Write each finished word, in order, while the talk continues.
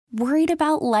Worried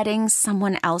about letting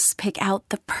someone else pick out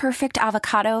the perfect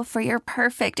avocado for your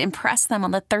perfect impress them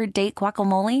on the third date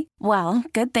guacamole? Well,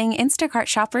 good thing Instacart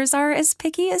shoppers are as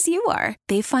picky as you are.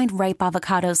 They find ripe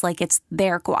avocados like it's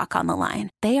their guac on the line.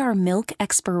 They are milk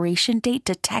expiration date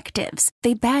detectives.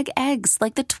 They bag eggs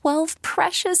like the 12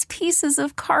 precious pieces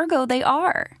of cargo they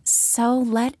are. So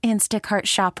let Instacart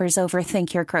shoppers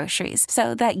overthink your groceries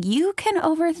so that you can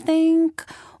overthink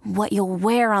what you'll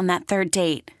wear on that third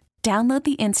date. Download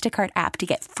the Instacart app to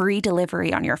get free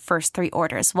delivery on your first 3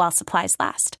 orders while supplies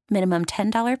last. Minimum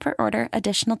 $10 per order.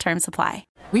 Additional terms apply.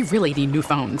 We really need new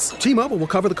phones. T-Mobile will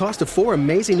cover the cost of 4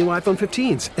 amazing new iPhone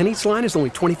 15s, and each line is only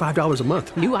 $25 a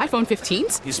month. New iPhone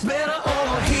 15s? It's better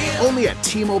over here. Only at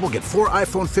T-Mobile, get 4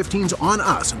 iPhone 15s on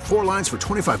us and 4 lines for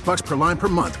 $25 per line per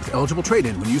month with eligible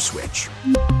trade-in when you switch.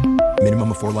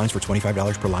 Minimum of 4 lines for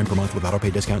 $25 per line per month with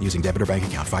autopay discount using debit or bank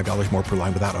account. $5 more per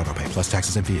line without autopay, plus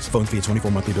taxes and fees. Phone fee at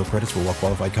 24 monthly bill credits for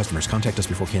well-qualified customers. Contact us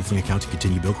before canceling account to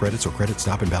continue bill credits or credit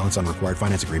stop and balance on required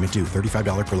finance agreement due.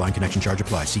 $35 per line connection charge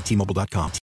applies. See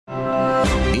T-Mobile.com.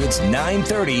 It's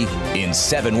 9:30 in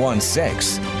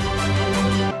 716.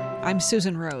 I'm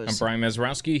Susan Rose. I'm Brian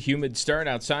Mazurowski. Humid start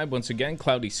outside once again.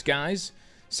 Cloudy skies.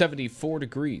 74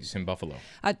 degrees in Buffalo.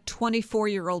 A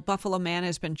 24-year-old Buffalo man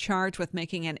has been charged with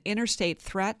making an interstate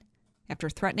threat after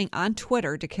threatening on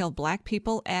Twitter to kill black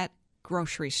people at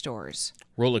grocery stores.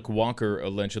 Rolick Walker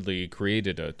allegedly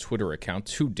created a Twitter account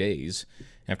 2 days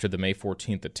after the May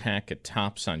 14th attack at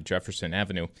Tops on Jefferson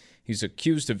Avenue. He's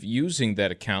accused of using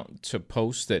that account to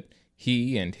post that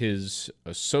he and his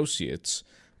associates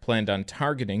planned on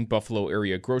targeting Buffalo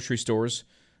area grocery stores,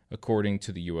 according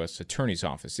to the U.S. Attorney's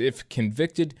Office. If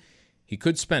convicted, he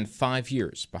could spend 5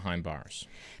 years behind bars.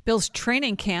 Bill's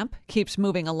training camp keeps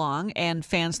moving along, and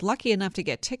fans lucky enough to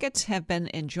get tickets have been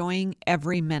enjoying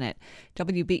every minute.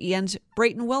 WBEN's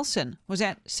Brayton Wilson was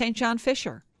at St. John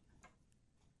Fisher.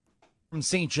 From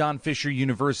St. John Fisher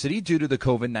University, due to the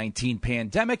COVID-19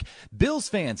 pandemic, Bills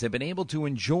fans have been able to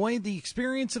enjoy the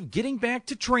experience of getting back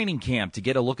to training camp to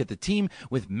get a look at the team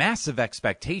with massive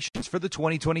expectations for the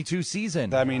 2022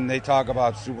 season. I mean, they talk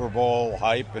about Super Bowl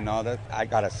hype and all that. I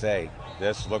gotta say,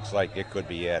 this looks like it could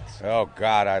be it. Oh,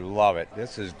 God, I love it.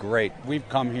 This is great. We've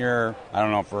come here, I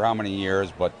don't know for how many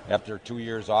years, but after 2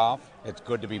 years off, it's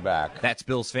good to be back. That's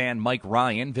Bills fan Mike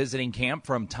Ryan visiting camp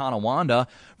from Tonawanda.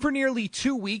 For nearly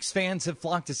 2 weeks, fans have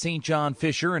flocked to St. John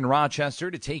Fisher in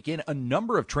Rochester to take in a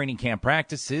number of training camp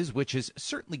practices, which has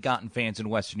certainly gotten fans in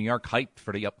Western New York hyped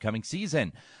for the upcoming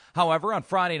season. However, on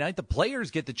Friday night, the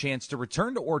players get the chance to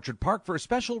return to Orchard Park for a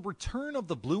special return of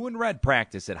the blue and red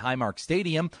practice at Highmark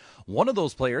Stadium. One of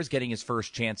those players getting his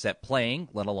first chance at playing,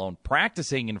 let alone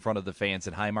practicing in front of the fans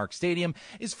at Highmark Stadium,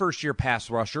 is first-year pass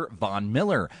rusher Von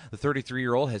Miller. The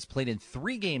 33-year-old has played in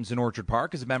 3 games in Orchard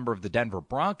Park as a member of the Denver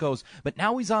Broncos, but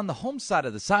now he's on the home side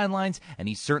of the sidelines, and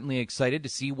he's certainly excited to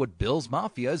see what Bills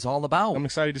Mafia is all about. I'm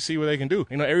excited to see what they can do.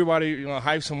 Everybody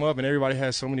hypes them up, and everybody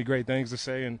has so many great things to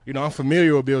say, and I'm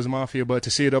familiar with Bills Mafia, but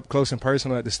to see it up close and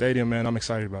personal at the stadium, man, I'm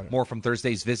excited about it. More from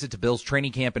Thursday's visit to Bills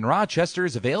training camp in Rochester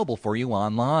is available for you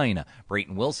online.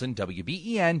 Brayton Wilson,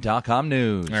 WBEN.com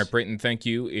News. All right, Brayton, thank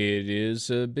you. It is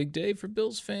a big day for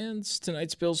Bills fans.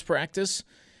 Tonight's Bills practice.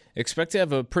 Expect to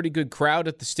have a pretty good crowd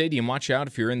at the stadium. Watch out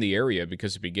if you're in the area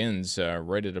because it begins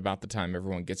right at about the time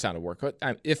everyone gets out of work.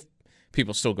 If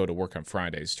people still go to work on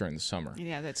Fridays during the summer.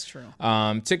 Yeah, that's true.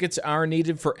 Tickets are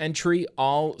needed for entry.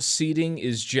 All seating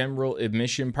is general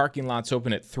admission. Parking lots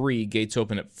open at 3, gates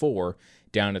open at 4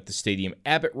 down at the stadium.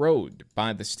 Abbott Road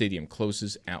by the stadium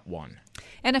closes at 1.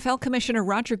 NFL Commissioner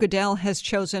Roger Goodell has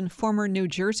chosen former New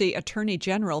Jersey Attorney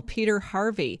General Peter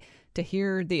Harvey to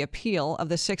hear the appeal of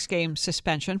the 6-game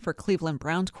suspension for Cleveland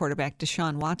Browns quarterback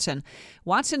Deshaun Watson.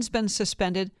 Watson's been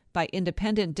suspended by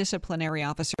independent disciplinary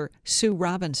officer Sue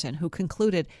Robinson, who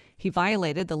concluded he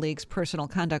violated the league's personal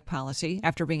conduct policy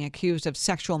after being accused of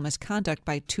sexual misconduct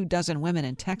by 24 women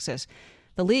in Texas.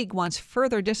 The league wants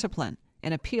further discipline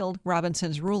and appealed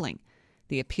Robinson's ruling.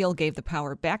 The appeal gave the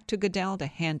power back to Goodell to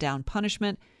hand down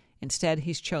punishment. Instead,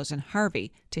 he's chosen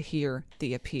Harvey to hear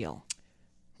the appeal.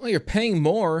 Well, you're paying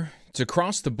more to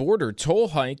cross the border. Toll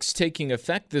hikes taking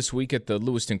effect this week at the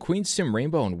Lewiston, Queenston,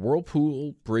 Rainbow, and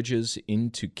Whirlpool bridges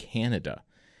into Canada.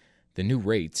 The new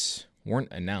rates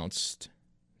weren't announced.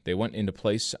 They went into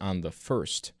place on the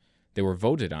 1st. They were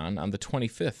voted on the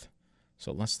 25th.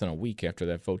 So less than a week after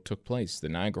that vote took place, the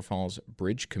Niagara Falls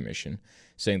Bridge Commission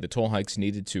saying the toll hikes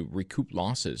needed to recoup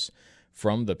losses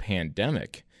from the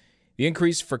pandemic. The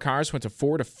increase for cars went to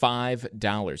 $4 to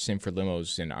 $5. Same for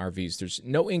limos and RVs. There's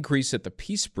no increase at the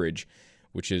Peace Bridge,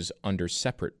 which is under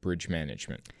separate bridge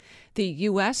management. The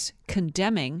U.S.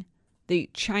 condemning the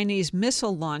Chinese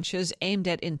missile launches aimed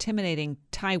at intimidating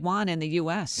Taiwan and the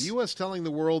U.S. The U.S. telling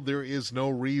the world there is no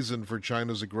reason for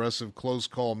China's aggressive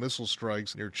close-call missile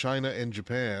strikes near China and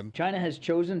Japan. China has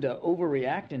chosen to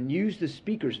overreact and use the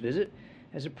speaker's visit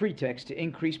as a pretext to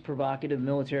increase provocative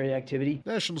military activity.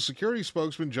 National Security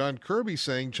spokesman John Kirby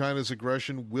saying China's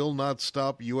aggression will not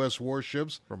stop U.S.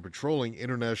 warships from patrolling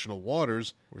international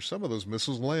waters where some of those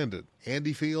missiles landed.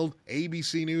 Andy Field,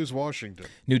 ABC News, Washington.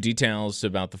 New details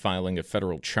about the filing of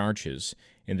federal charges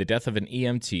in the death of an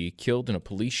EMT killed in a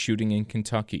police shooting in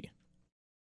Kentucky.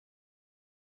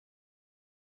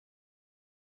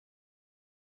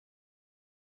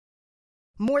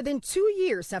 More than 2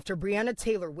 years after Breonna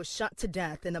Taylor was shot to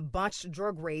death in a botched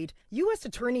drug raid, U.S.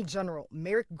 Attorney General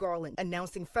Merrick Garland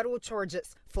announcing federal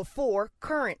charges for 4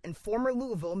 current and former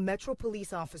Louisville Metro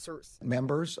Police officers.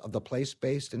 Members of the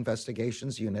Place-Based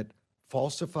Investigations Unit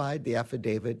falsified the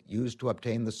affidavit used to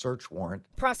obtain the search warrant.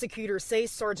 Prosecutors say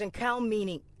Sergeant Cal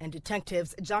Meany and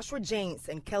detectives Joshua James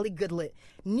and Kelly Goodlett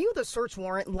knew the search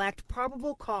warrant lacked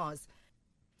probable cause.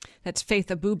 That's Faith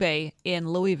Abube in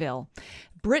Louisville.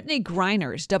 Brittany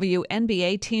Griner's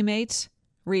WNBA teammates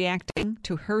reacting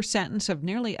to her sentence of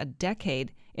nearly a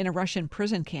decade in a Russian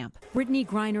prison camp. Brittany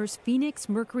Griner's Phoenix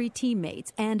Mercury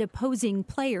teammates and opposing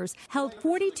players held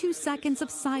 42 seconds of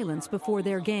silence before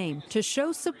their game to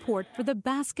show support for the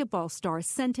basketball star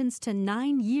sentenced to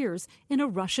 9 years in a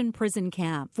Russian prison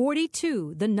camp.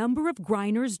 42, the number of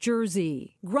Griner's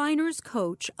jersey. Griner's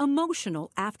coach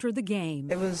emotional after the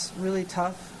game. It was really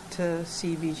tough to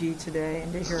see BG today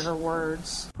and to hear her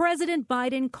words. President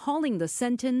Biden calling the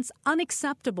sentence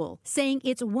unacceptable, saying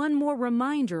it's one more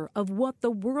reminder of what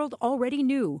the world already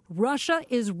knew. Russia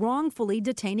is wrongfully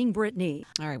detaining Brittany.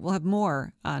 All right, we'll have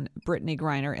more on Brittany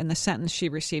Griner and the sentence she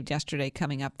received yesterday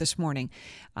coming up this morning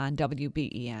on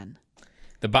WBEN.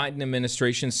 The Biden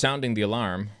administration sounding the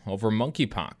alarm over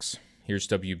monkeypox. Here's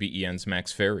WBEN's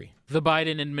Max Ferry. The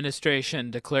Biden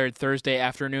administration declared Thursday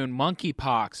afternoon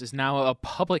monkeypox is now a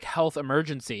public health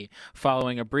emergency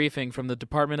following a briefing from the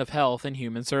Department of Health and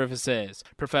Human Services.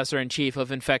 Professor-in-Chief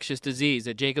of Infectious Disease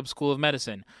at Jacobs School of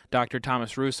Medicine, Dr.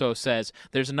 Thomas Russo, says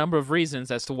there's a number of reasons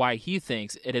as to why he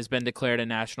thinks it has been declared a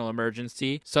national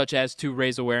emergency, such as to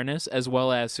raise awareness as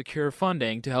well as secure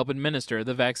funding to help administer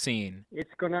the vaccine.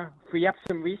 It's going to free up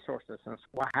some resources and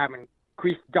we'll have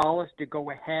increased dollars to go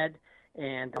ahead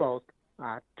and both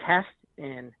test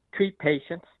and treat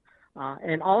patients,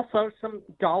 and also some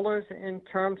dollars in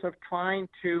terms of trying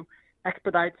to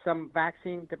expedite some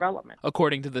vaccine development.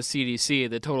 According to the CDC,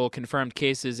 the total confirmed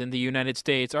cases in the United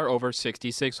States are over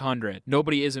 6,600.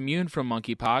 Nobody is immune from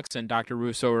monkeypox, and Dr.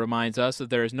 Russo reminds us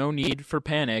that there is no need for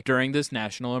panic during this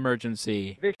national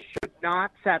emergency. This should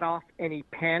not set off any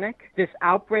panic. This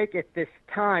outbreak at this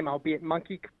time, albeit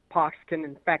monkeypox can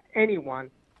infect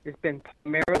anyone, has been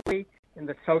primarily in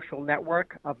the social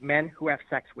network of men who have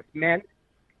sex with men.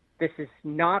 This is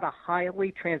not a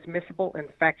highly transmissible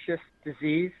infectious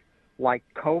disease like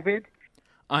COVID.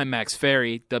 I'm Max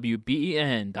Ferry,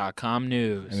 WBEN.com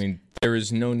News. I mean, there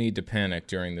is no need to panic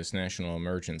during this national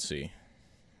emergency.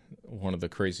 One of the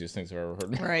craziest things I've ever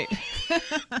heard. Right.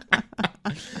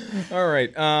 All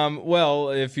right.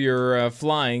 Well, if you're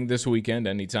flying this weekend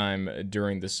anytime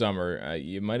during the summer,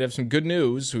 you might have some good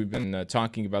news. We've been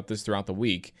talking about this throughout the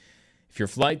week. If your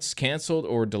flight's canceled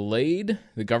or delayed,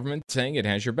 the government saying it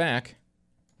has your back.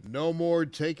 No more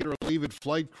take it or leave it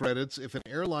flight credits if an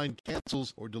airline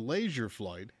cancels or delays your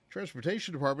flight.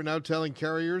 Transportation Department now telling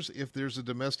carriers if there's a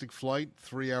domestic flight,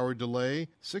 3-hour delay,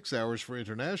 6 hours for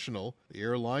international, the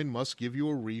airline must give you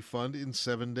a refund in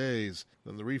 7 days.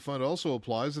 Then the refund also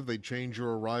applies if they change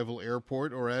your arrival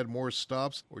airport or add more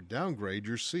stops or downgrade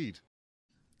your seat.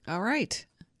 All right.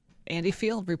 Andy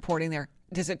Field reporting there.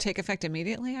 Does it take effect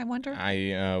immediately, I wonder?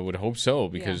 I would hope so,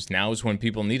 because now is when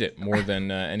people need it more than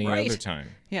any other time.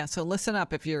 Yeah, so listen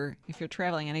up if you're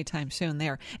traveling anytime soon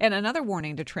there. And another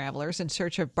warning to travelers in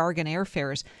search of bargain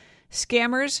airfares.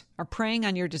 Scammers are preying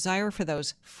on your desire for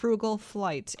those frugal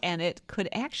flights, and it could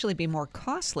actually be more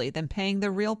costly than paying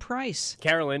the real price.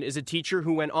 Carolyn is a teacher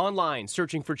who went online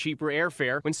searching for cheaper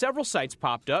airfare. When several sites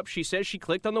popped up, she says she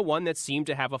clicked on the one that seemed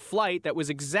to have a flight that was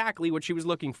exactly what she was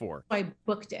looking for. I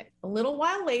booked it. A little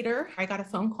while later, I got a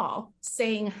phone call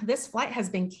saying this flight has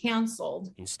been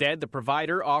canceled. Instead, the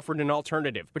provider offered an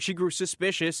alternative, but she grew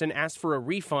suspicious and asked for a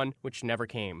refund, which never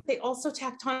came. They also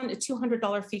tacked on a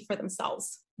 $200 fee for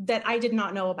themselves that I did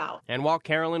not know about. And while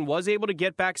Carolyn was able to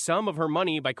get back some of her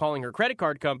money by calling her credit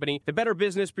card company, the Better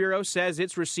Business Bureau says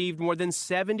it's received more than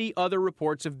 70 other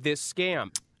reports of this scam.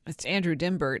 It's Andrew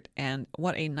Dimbert, and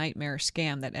what a nightmare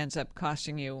scam that ends up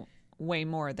costing you way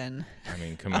more than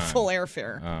come a on. full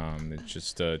airfare. It's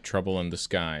just trouble in the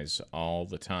skies all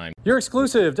the time. Your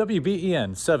exclusive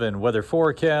WBEN 7 weather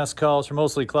forecast calls for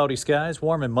mostly cloudy skies,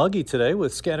 warm and muggy today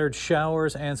with scattered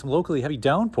showers and some locally heavy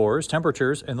downpours,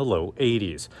 temperatures in the low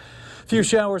 80s. A few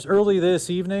showers early this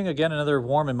evening. Again, another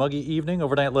warm and muggy evening.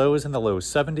 Overnight lows in the low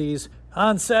 70s.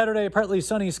 On Saturday, partly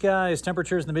sunny skies,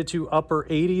 temperatures in the mid to upper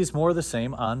 80s, more the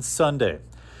same on Sunday.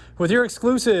 With your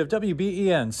exclusive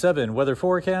WBEN 7 weather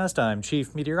forecast, I'm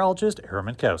Chief Meteorologist Aaron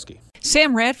Minkowski.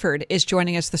 Sam Radford is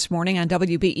joining us this morning on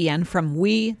WBEN from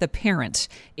We the Parents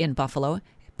in Buffalo.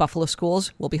 Buffalo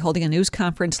schools will be holding a news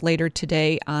conference later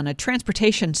today on a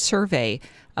transportation survey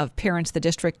of parents, the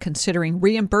district considering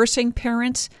reimbursing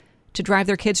parents to drive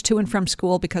their kids to and from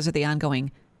school because of the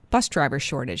ongoing bus driver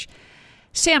shortage.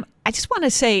 Sam, I just want to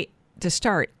say to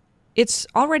start, it's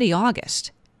already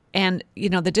August, and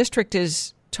the district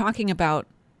is talking about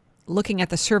looking at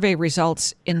the survey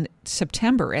results in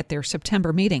September at their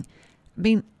September meeting. I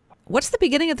mean, what's the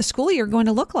beginning of the school year going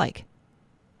to look like?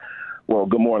 Well,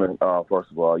 good morning,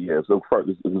 first of all. Yeah, so first,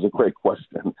 this is a great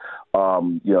question.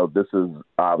 This is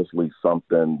obviously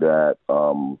something that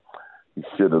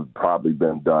should have probably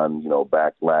been done,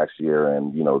 back last year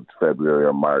and, February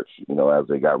or March, as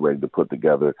they got ready to put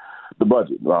together the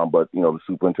budget. But, the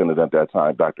superintendent at that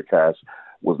time, Dr. Cash,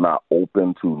 was not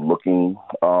open to looking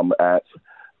at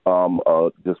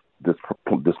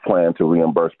this plan to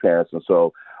reimburse parents. And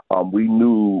so we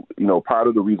knew, part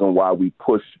of the reason why we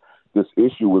pushed this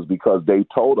issue was because they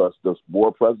told us, the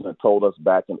board president told us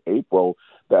back in April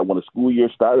that when the school year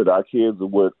started, our kids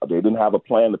they didn't have a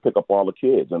plan to pick up all the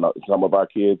kids. And some of our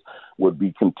kids would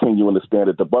be continuing to stand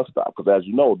at the bus stop. Because as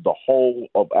you know, the whole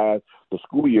of the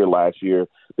school year last year,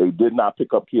 they did not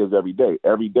pick up kids every day.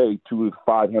 Every day, 200 to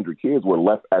 500 kids were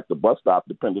left at the bus stop,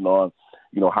 depending on,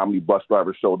 how many bus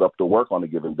drivers showed up to work on a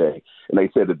given day. And they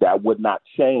said that would not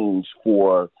change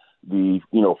for the,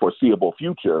 foreseeable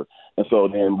future. And so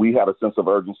then we had a sense of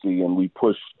urgency and we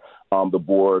pushed the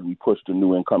board, we pushed the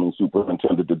new incoming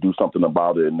superintendent to do something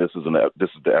about it. And this is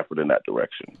the effort in that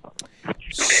direction.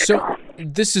 So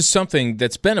this is something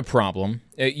that's been a problem.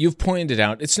 You've pointed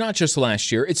out, it's not just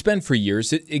last year. It's been for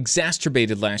years. It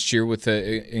exacerbated last year with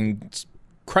an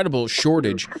incredible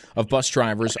shortage of bus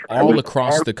drivers all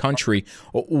across the country.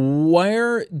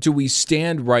 Where do we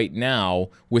stand right now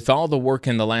with all the work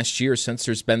in the last year since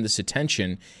there's been this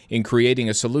attention in creating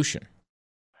a solution?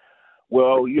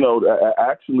 Well,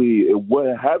 actually,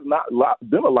 it has not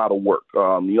been a lot of work.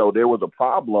 There was a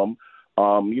problem,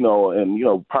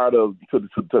 part of,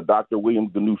 to Dr.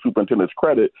 Williams, the new superintendent's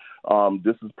credit,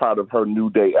 this is part of her New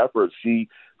Day effort.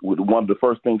 One of the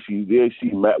first things she did,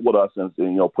 she met with us and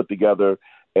put together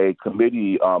a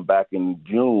committee back in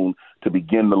June to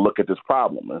begin to look at this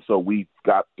problem. And so we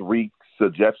got 3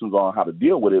 suggestions on how to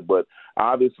deal with it. But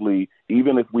obviously,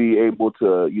 even if we able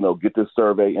to, get this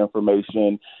survey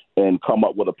information and come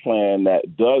up with a plan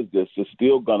that does this, it's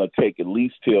still going to take at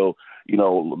least till,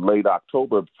 late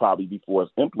October, probably before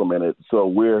it's implemented. So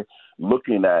we're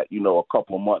looking at, a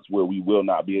couple of months where we will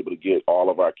not be able to get all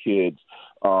of our kids,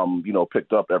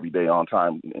 picked up every day on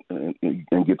time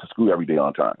and get to school every day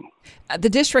on time. The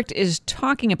district is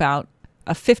talking about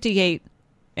a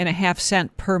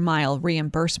 58.5-cent per mile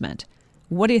reimbursement.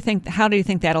 What do you think? How do you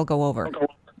think that'll go over?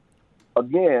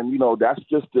 Again, that's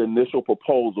just the initial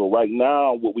proposal. Right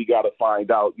now, what we got to find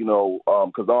out,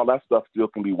 because all that stuff still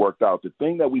can be worked out. The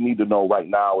thing that we need to know right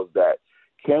now is that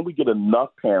can we get enough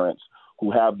parents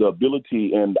who have the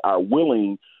ability and are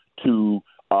willing to,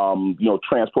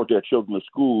 transport their children to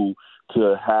school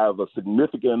to have a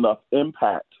significant enough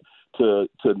impact to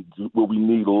where we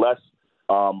need less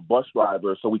bus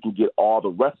drivers so we can get all the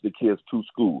rest of the kids to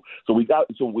school. So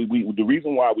the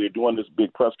reason why we're doing this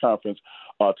big press conference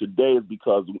today is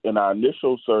because in our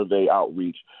initial survey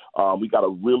outreach, we got a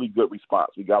really good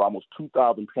response. We got almost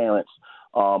 2,000 parents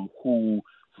who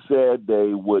said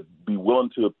they would be willing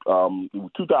to,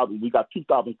 2,000. We got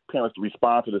 2,000 parents to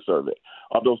respond to the survey.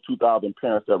 Of those 2,000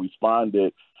 parents that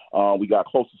responded, we got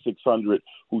close to 600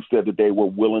 who said that they were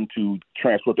willing to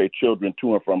transport their children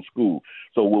to and from school.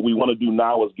 So what we want to do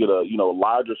now is get a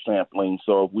larger sampling.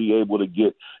 So if we able to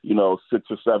get 6,000 or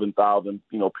 7,000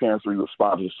 parents to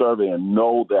respond to the survey and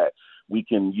know that we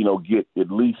can get at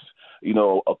least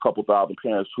a couple thousand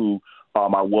parents who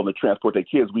are willing to transport their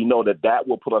kids, we know that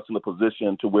will put us in a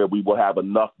position to where we will have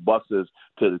enough buses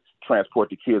to transport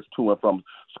the kids to and from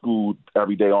school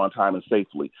every day on time and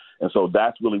safely. And so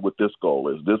that's really what this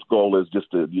goal is. This goal is just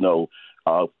to,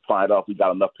 find out if we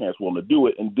got enough parents willing to do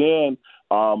it. And then,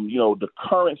 the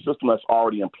current system that's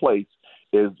already in place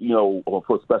is, or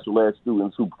for special ed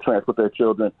students who transport their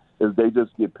children, is they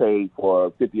just get paid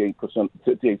for 58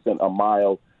 cents a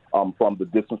mile from the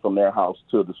distance from their house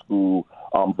to the school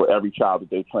for every child that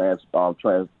they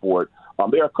transport.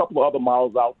 There are a couple of other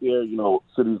models out there,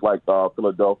 cities like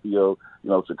Philadelphia,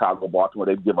 Chicago, Baltimore,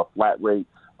 they give a flat rate.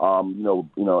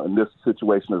 In this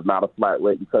situation is not a flat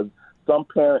rate because some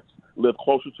parents live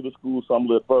closer to the school, some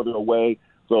live further away.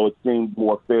 So it seems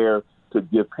more fair to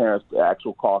give parents the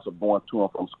actual cost of going to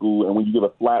and from school. And when you give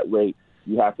a flat rate,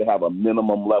 you have to have a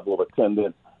minimum level of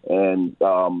attendance. And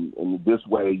in this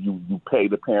way, you pay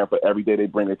the parent for every day they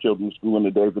bring their children to school, and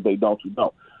the days that they don't, you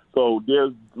don't. So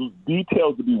there's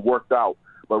details to be worked out.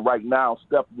 But right now,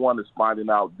 step one is finding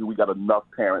out, do we got enough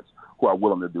parents who are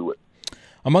willing to do it?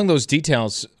 Among those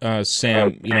details,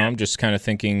 Sam, I'm just kind of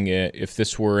thinking if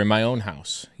this were in my own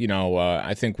house,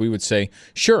 I think we would say,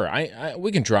 sure,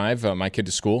 we can drive my kid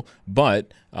to school,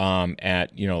 but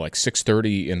at, like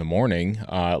 6:30 in the morning,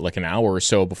 like an hour or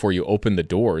so before you open the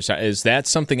doors. Is that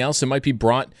something else that might be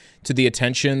brought to the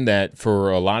attention that for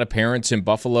a lot of parents in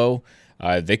Buffalo,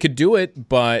 they could do it,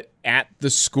 but at the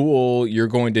school, you're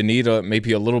going to need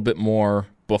maybe a little bit more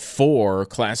before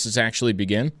classes actually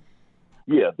begin?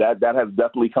 Yeah, that has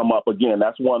definitely come up. Again,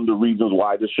 that's one of the reasons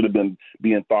why this should have been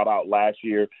being thought out last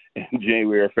year in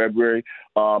January or February,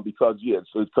 because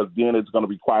then it's going to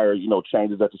require,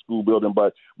 changes at the school building.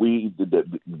 But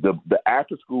the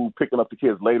after school picking up the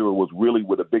kids later was really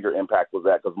where the bigger impact was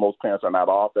at, because most parents are not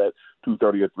off at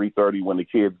 2:30 or 3:30 when the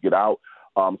kids get out.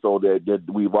 So that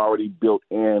we've already built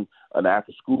in an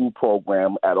after-school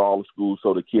program at all the schools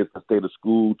so the kids can stay to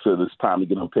school till it's time to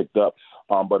get them picked up.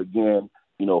 But again,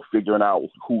 figuring out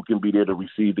who can be there to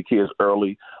receive the kids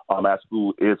early at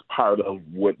school is part of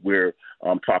what we're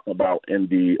talking about in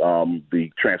the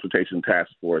transportation task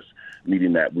force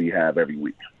meeting that we have every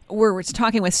week. We're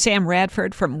talking with Sam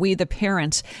Radford from We the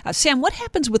Parents. Sam, what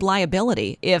happens with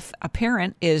liability if a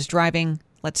parent is driving,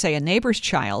 let's say, a neighbor's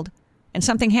child and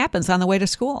something happens on the way to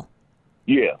school?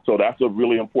 Yeah, so that's a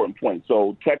really important point.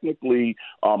 So technically,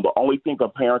 the only thing a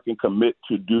parent can commit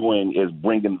to doing is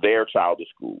bringing their child to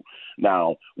school.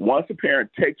 Now, once a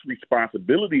parent takes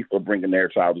responsibility for bringing their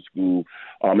child to school,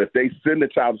 if they send the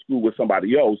child to school with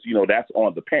somebody else, that's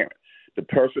on the parent. The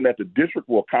person that the district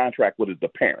will contract with is the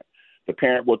parent. The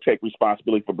parent will take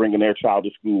responsibility for bringing their child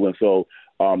to school, and so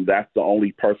that's the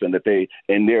only person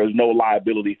and there's no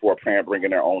liability for a parent bringing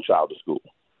their own child to school.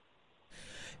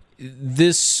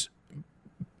 This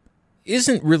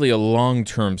isn't really a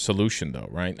long-term solution, though,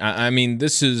 right? I mean,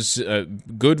 this is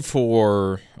good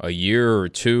for a year or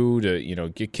two to,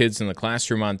 get kids in the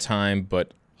classroom on time,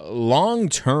 but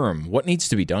long-term, what needs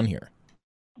to be done here?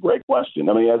 Great question.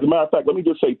 I mean, as a matter of fact, let me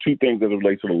just say two things as it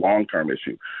relates to the long-term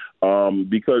issue,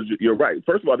 because you're right.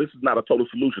 First of all, this is not a total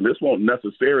solution. This won't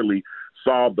necessarily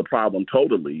solve the problem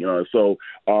totally,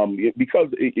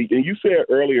 because you said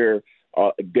earlier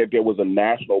that there was a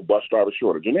national bus driver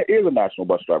shortage, and there is a national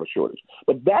bus driver shortage.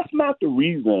 But that's not the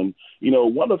reason.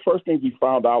 One of the first things we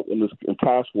found out in this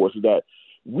task force is that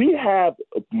we have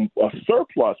a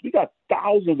surplus. We got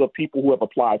thousands of people who have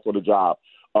applied for the job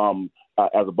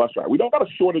as a bus driver. We don't got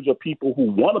a shortage of people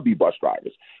who want to be bus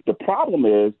drivers. The problem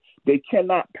is they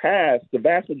cannot pass. The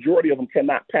vast majority of them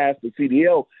cannot pass the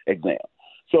CDL exam.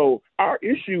 So our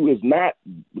issue is not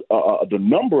the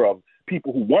number of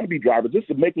people who want to be drivers. This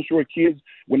is making sure kids,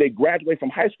 when they graduate from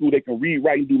high school, they can read,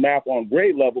 write, and do math on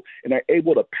grade level, and are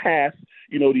able to pass,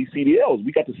 these CDLs.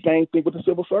 We got the same thing with the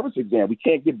civil service exam. We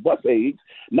can't get bus aides,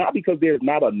 not because there's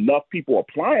not enough people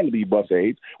applying to be bus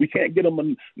aides. We can't get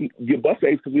bus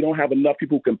aides because we don't have enough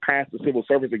people who can pass the civil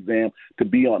service exam to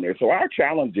be on there. So our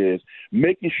challenge is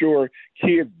making sure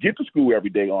kids get to school every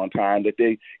day on time, that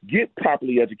they get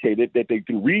properly educated, that they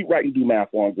can read, write, and do math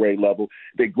on grade level,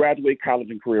 they graduate college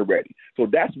and career ready. So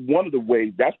that's one of the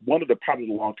ways, that's one of the part of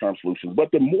the long-term solutions.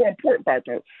 But the more important part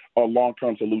of a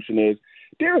long-term solution is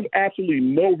there is absolutely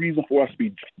no reason for us to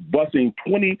be busing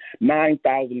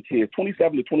 29,000 kids,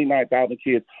 27 to 29,000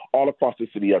 kids all across the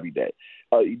city every day.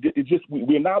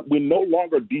 We're no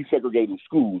longer desegregating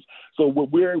schools. So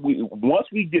once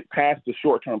we get past the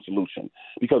short-term solution,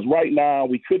 because right now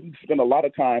we couldn't spend a lot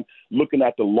of time looking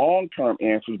at the long-term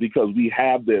answers because we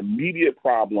have the immediate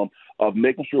problem of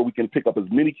making sure we can pick up as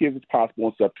many kids as possible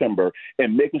in September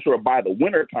and making sure by the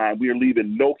winter time we are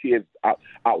leaving no kids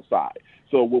outside.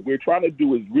 So what we're trying to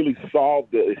do is really solve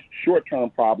the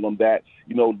short-term problem that,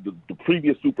 the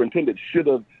previous superintendent should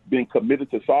have been committed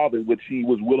to solving, which he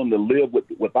was willing to live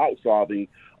without solving.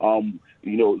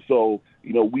 So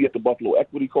we at the Buffalo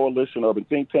Equity Coalition, Urban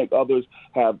Think Tank, others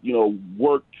have,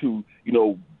 worked to,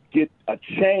 get a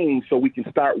change so we can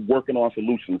start working on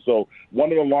solutions. So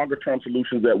one of the longer-term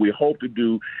solutions that we hope to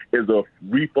do is a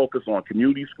refocus on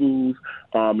community schools,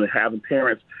 and having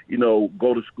parents,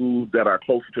 go to schools that are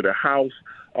closer to their house.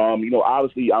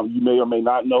 Obviously, you may or may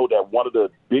not know that one of the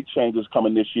big changes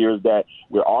coming this year is that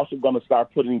we're also going to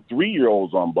start putting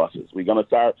 3-year-olds on buses. We're going to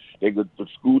start, the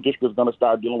school district is going to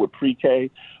start dealing with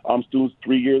pre-K students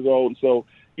 3 years old. And so,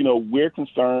 we're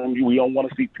concerned. We don't want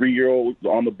to see 3-year-olds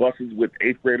on the buses with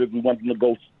 8th graders. We want them to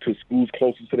go to schools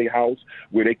closest to their house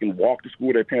where they can walk to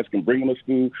school, their parents can bring them to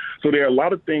school. So there are a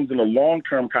lot of things in the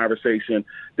long-term conversation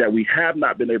that we have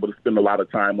not been able to spend a lot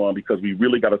of time on because we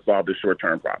really got to solve this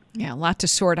short-term problem. Yeah, a lot to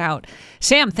sort out.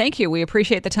 Sam, thank you. We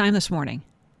appreciate the time this morning.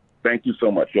 Thank you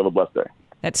so much. You have a blessed day.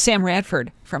 That's Sam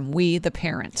Radford from We the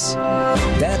Parents.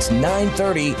 That's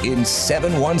 9:30 in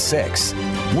 716.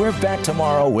 We're back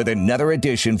tomorrow with another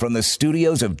edition from the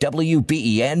studios of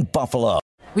WBEN Buffalo.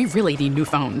 We really need new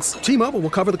phones. T-Mobile will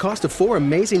cover the cost of 4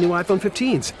 amazing new iPhone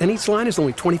 15s, and each line is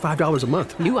only $25 a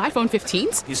month. New iPhone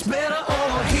 15s? It's better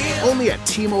over here. Only at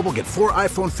T-Mobile, get 4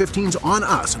 iPhone 15s on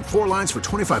us and 4 lines for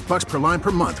 $25 per line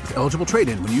per month with eligible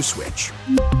trade-in when you switch.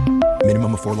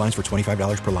 Minimum of 4 lines for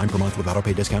 $25 per line per month with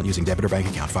autopay discount using debit or bank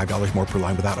account. $5 more per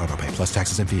line without autopay, plus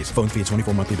taxes and fees. Phone fee at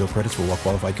 24 monthly bill credits for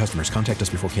well-qualified customers. Contact us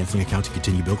before canceling account to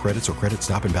continue bill credits or credit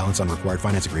stop and balance on required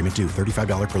finance agreement due.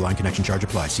 $35 per line connection charge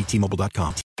applies. See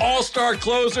T-Mobile.com. All-star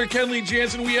closer Kenley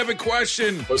Jansen, we have a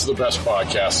question. What's the best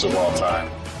podcast of all time?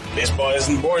 Baseball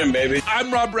isn't boring, baby.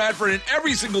 I'm Rob Radford, and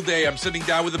every single day I'm sitting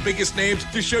down with the biggest names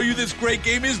to show you this great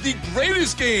game is the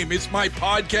greatest game. It's my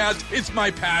podcast. It's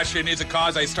my passion. It's a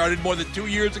cause I started more than 2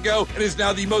 years ago and is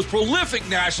now the most prolific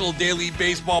national daily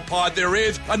baseball pod there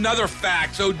is. Another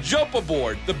fact, so jump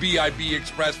aboard the BIB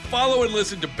Express. Follow and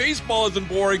listen to Baseball Isn't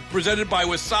Boring, presented by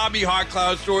Wasabi Hot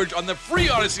Cloud Storage on the free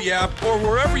Odyssey app or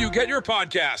wherever you get your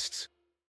podcasts.